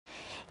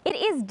It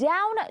is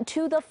down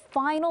to the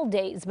final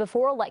days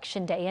before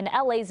Election Day, and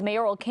LA's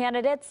mayoral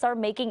candidates are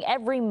making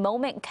every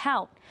moment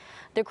count.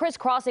 They're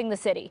crisscrossing the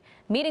city,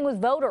 meeting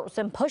with voters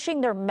and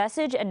pushing their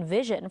message and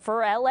vision for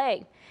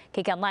LA.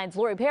 KCAL 9's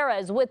Laurie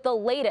Perez with the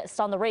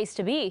latest on the race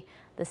to be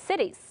the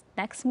city's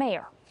next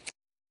mayor.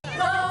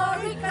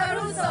 Laurie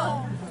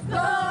Caruso!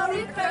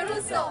 Laurie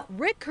Caruso!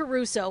 Rick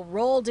Caruso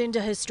rolled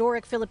into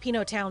historic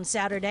Filipino town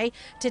Saturday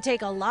to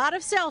take a lot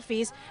of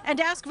selfies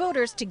and ask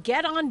voters to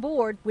get on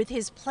board with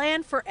his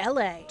plan for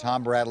LA.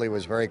 Tom Bradley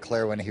was very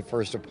clear when he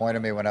first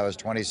appointed me when I was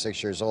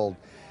 26 years old.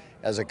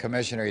 As a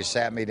commissioner, he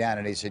sat me down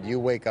and he said, "You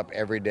wake up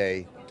every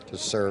day to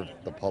serve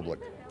the public,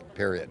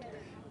 period."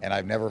 And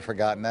I've never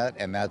forgotten that,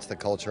 and that's the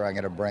culture I'm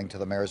going to bring to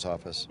the mayor's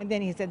office. And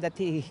then he said that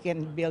he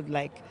can build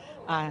like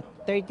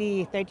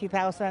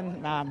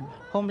 30,000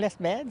 homeless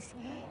beds.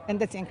 And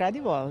that's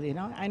incredible, you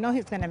know. I know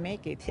he's going to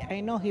make it.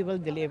 I know he will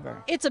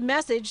deliver. It's a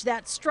message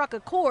that struck a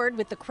chord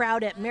with the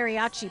crowd at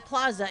Mariachi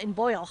Plaza in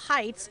Boyle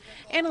Heights.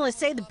 Analysts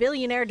say the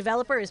billionaire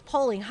developer is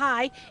polling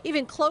high,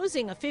 even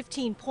closing a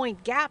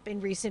 15-point gap in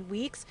recent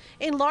weeks,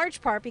 in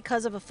large part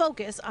because of a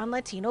focus on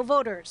Latino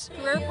voters.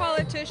 Career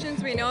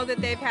politicians, we know that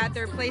they've had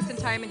their place and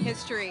time in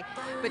history,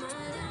 but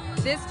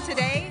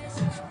today,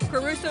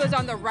 Caruso is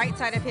on the right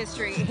side of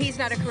history. He's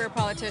not a career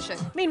politician.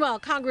 Meanwhile,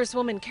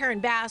 Congresswoman Karen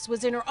Bass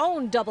was in her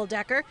own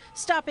double-decker,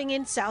 stopping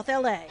in South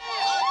LA.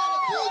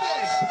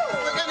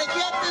 We're going to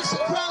get this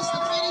across the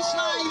finish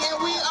line,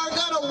 and we are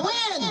going to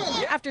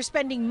win. After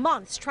spending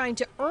months trying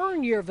to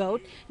earn your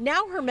vote,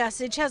 now her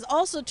message has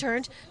also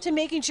turned to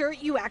making sure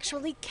you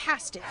actually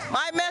cast it.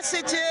 My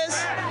message is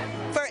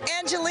for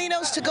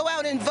Angelinos to go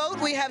out and vote.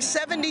 We have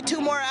 72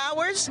 more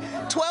hours.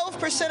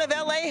 12% of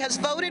LA has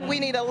voted. We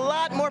need a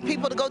lot more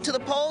people to go to the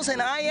polls,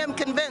 and I am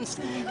convinced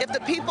if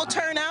the people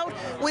turn out,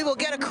 we will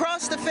get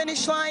across the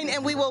finish line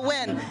and we will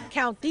win.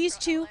 Count these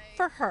two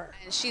for her.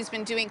 She's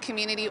been doing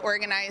community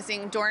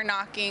organizing, door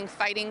knocking,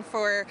 fighting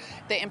for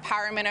the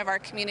empowerment of our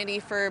community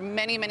for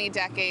many, many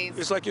decades.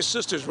 It's like your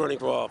sister's running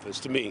for office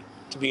to me,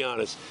 to be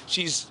honest.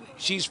 She's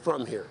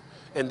from here,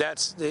 and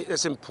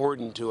that's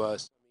important to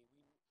us.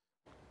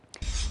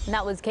 And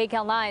that was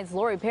KCAL 9's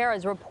Laurie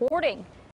Perez reporting.